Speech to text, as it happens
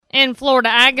In Florida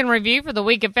Ag in Review for the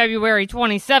week of February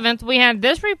 27th, we had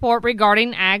this report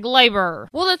regarding ag labor.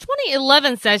 Well, the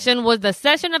 2011 session was the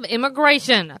session of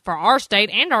immigration for our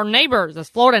state and our neighbors, as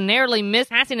Florida narrowly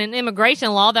missed passing an immigration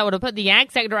law that would have put the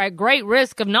ag sector at great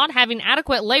risk of not having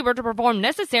adequate labor to perform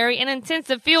necessary and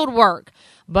intensive field work.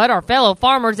 But our fellow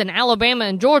farmers in Alabama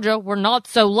and Georgia were not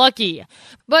so lucky.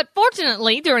 But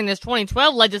fortunately, during this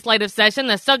 2012 legislative session,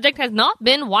 the subject has not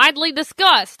been widely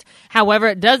discussed. However,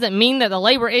 it doesn't mean that the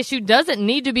labor issue doesn't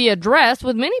need to be addressed,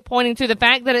 with many pointing to the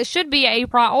fact that it should be a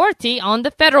priority on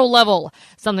the federal level,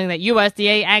 something that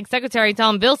USDA Ag Secretary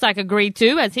Tom Vilsack agreed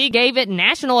to as he gave it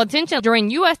national attention during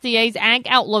USDA's Ag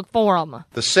Outlook Forum.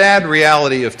 The sad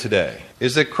reality of today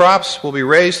is that crops will be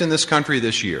raised in this country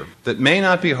this year that may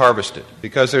not be harvested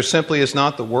because there simply is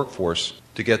not the workforce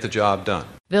to get the job done.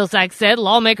 Vilsack said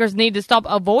lawmakers need to stop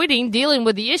avoiding dealing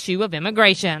with the issue of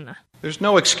immigration. There's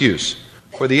no excuse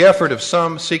for the effort of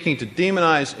some seeking to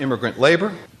demonize immigrant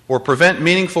labor or prevent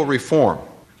meaningful reform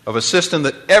of a system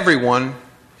that everyone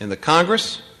in the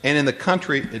Congress and in the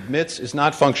country admits is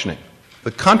not functioning.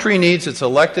 The country needs its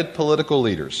elected political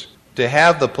leaders to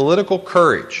have the political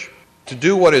courage to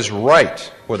do what is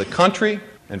right for the country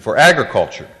and for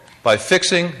agriculture by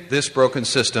fixing this broken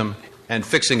system and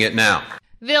fixing it now.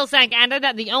 Vilsack added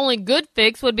that the only good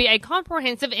fix would be a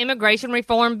comprehensive immigration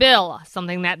reform bill,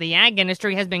 something that the ag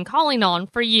industry has been calling on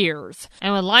for years.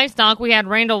 And with livestock, we had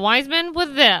Randall Wiseman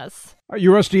with this.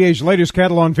 USDA's latest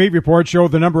cattle on feed report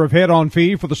showed the number of head on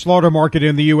feed for the slaughter market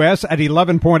in the U.S. at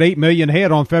 11.8 million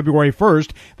head on February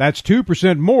 1st. That's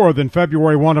 2% more than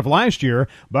February 1 of last year.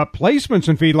 But placements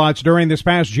in feedlots during this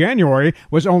past January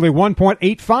was only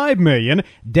 1.85 million,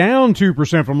 down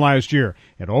 2% from last year.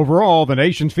 And overall, the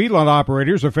nation's feedlot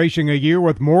operators are facing a year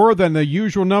with more than the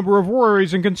usual number of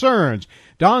worries and concerns.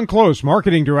 Don Close,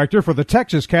 marketing director for the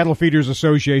Texas Cattle Feeders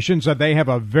Association, said they have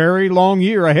a very long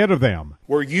year ahead of them.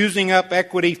 We're using up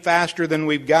equity faster than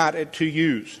we've got it to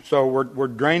use. So we're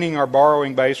draining our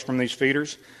borrowing base from these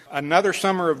feeders. Another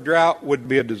summer of drought would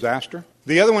be a disaster.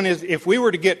 The other one is if we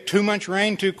were to get too much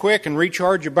rain too quick and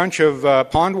recharge a bunch of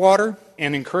pond water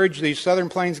and encourage these Southern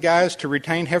Plains guys to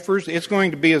retain heifers, it's going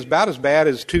to be about as bad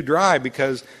as too dry,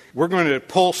 because we're going to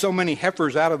pull so many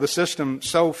heifers out of the system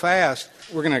so fast,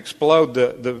 we're going to explode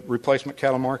the replacement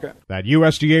cattle market. That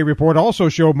USDA report also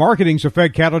showed marketings of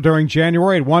fed cattle during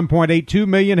January at 1.82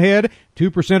 million head,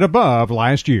 2% above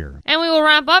last year. And we will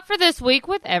wrap up for this week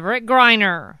with Everett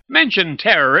Griner. Mention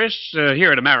terrorists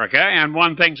here in America, and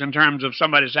one thinks in terms of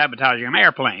somebody sabotaging an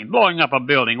airplane, blowing up a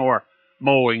building, or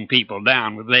mowing people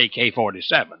down with an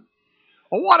AK-47.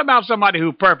 Well, what about somebody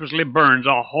who purposely burns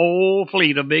a whole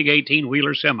fleet of big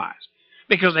 18-wheeler semis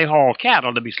because they haul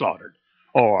cattle to be slaughtered?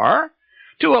 Or,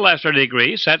 to a lesser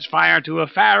degree, sets fire to a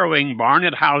farrowing barn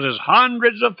that houses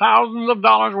hundreds of thousands of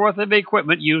dollars worth of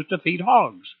equipment used to feed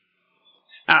hogs?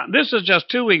 Now, this is just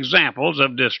two examples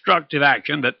of destructive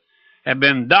action that have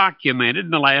been documented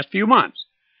in the last few months.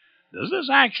 Does this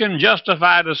action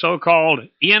justify the so-called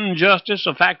injustice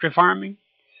of factory farming?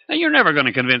 Now, you're never going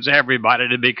to convince everybody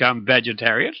to become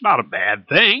vegetarian. It's not a bad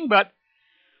thing, but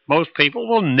most people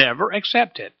will never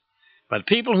accept it. But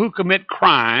people who commit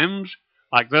crimes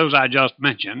like those I just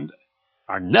mentioned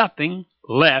are nothing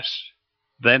less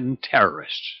than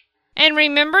terrorists. And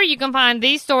remember, you can find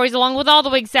these stories along with all the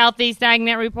week's Southeast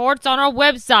AgNet reports on our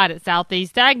website at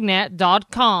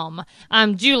southeastagnet.com.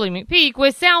 I'm Julie McPeak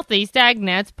with Southeast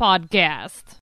AgNet's podcast.